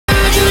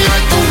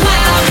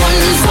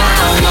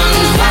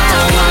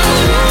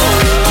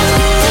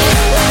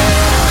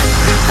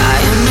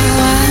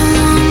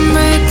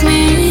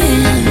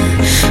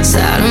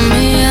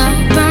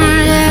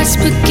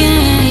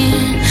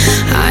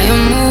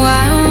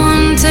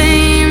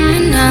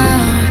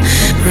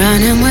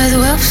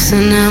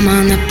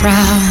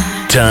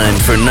proud. Time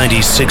for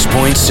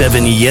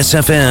 96.7 Yes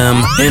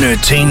FM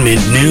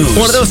Entertainment News.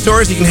 One of those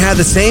stories you can have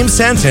the same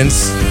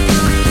sentence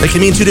that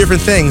can mean two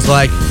different things,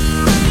 like,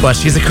 but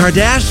she's a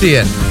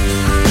Kardashian.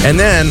 And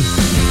then,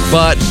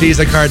 but she's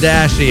a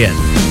Kardashian.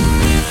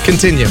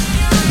 Continue.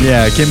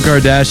 Yeah, Kim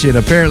Kardashian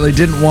apparently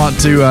didn't want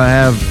to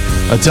have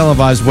a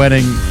televised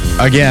wedding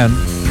again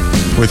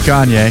with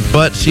Kanye.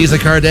 But she's a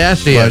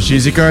Kardashian. But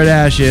she's a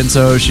Kardashian,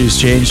 so she's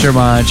changed her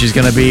mind. She's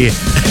going to be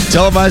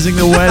televising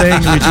the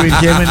wedding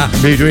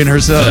between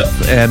herself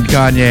and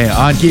Kanye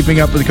on Keeping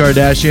Up with the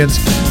Kardashians,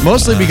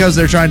 mostly because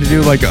they're trying to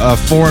do like a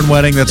foreign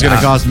wedding that's going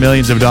to cost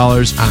millions of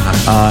dollars,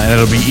 and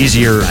it'll be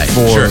easier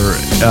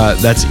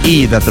that's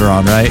E that they're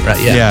on, right?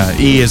 Right, yeah.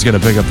 E is going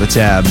to pick up the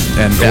tab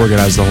and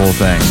organize the whole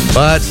thing.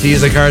 But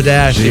she's a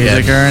Kardashian. She's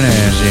a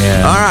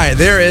Kardashian. All right,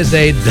 there is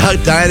a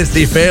Duck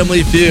Dynasty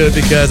family feud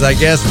because I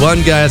guess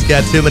one guy's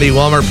got too many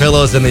Walmart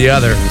pillows than the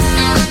other.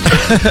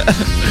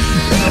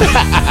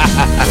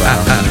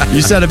 Wow.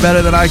 You said it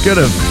better than I could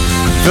have.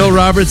 Phil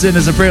Robertson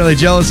is apparently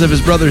jealous of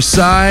his brother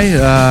Psy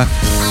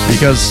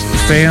because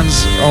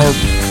fans are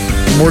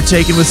more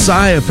taken with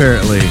Psy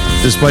apparently,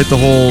 despite the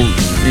whole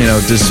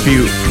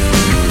dispute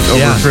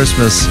over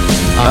Christmas.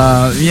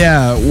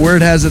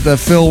 Word has it that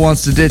Phil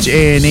wants to ditch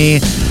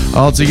A&E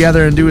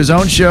altogether and do his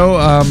own show.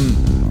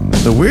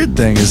 The weird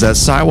thing is that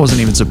Psy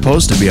wasn't even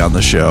supposed to be on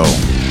the show.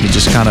 He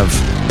just kind of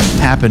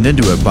happened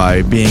into it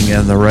by being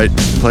in the right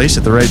place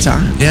at the right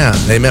time. Yeah,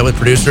 they met with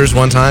producers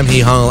one time.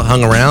 He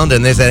hung around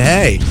and they said,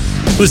 "Hey,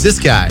 who's this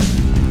guy?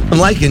 I'm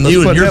liking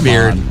you and your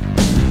beard."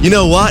 You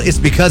know what? It's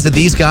because of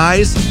these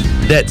guys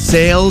that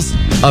sales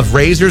of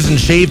razors and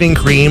shaving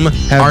cream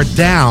are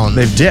down.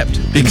 They've dipped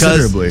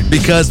considerably.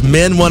 Because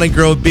men want to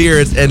grow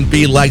beards and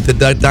be like the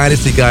Duck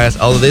Dynasty guys,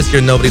 although this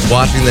year nobody's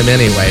watching them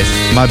anyways.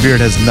 My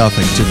beard has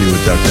nothing to do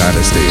with Duck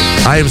Dynasty.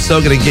 I am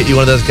so going to get you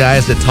one of those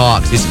guys that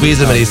talks. You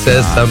squeeze him and he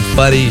says some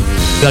funny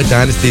Duck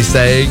Dynasty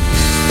saying.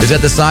 Is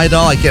that the side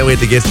doll? I can't wait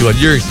to get you one.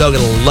 You're so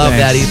going to love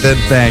that, Ethan.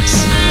 Thanks.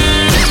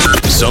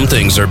 Some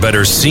things are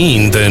better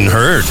seen than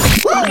heard.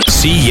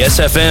 See Yes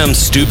FM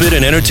stupid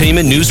and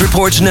entertainment news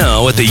reports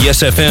now at the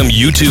Yes FM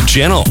YouTube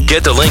channel.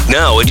 Get the link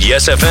now at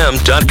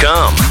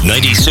yesfm.com.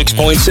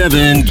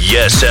 96.7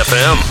 Yes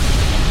FM.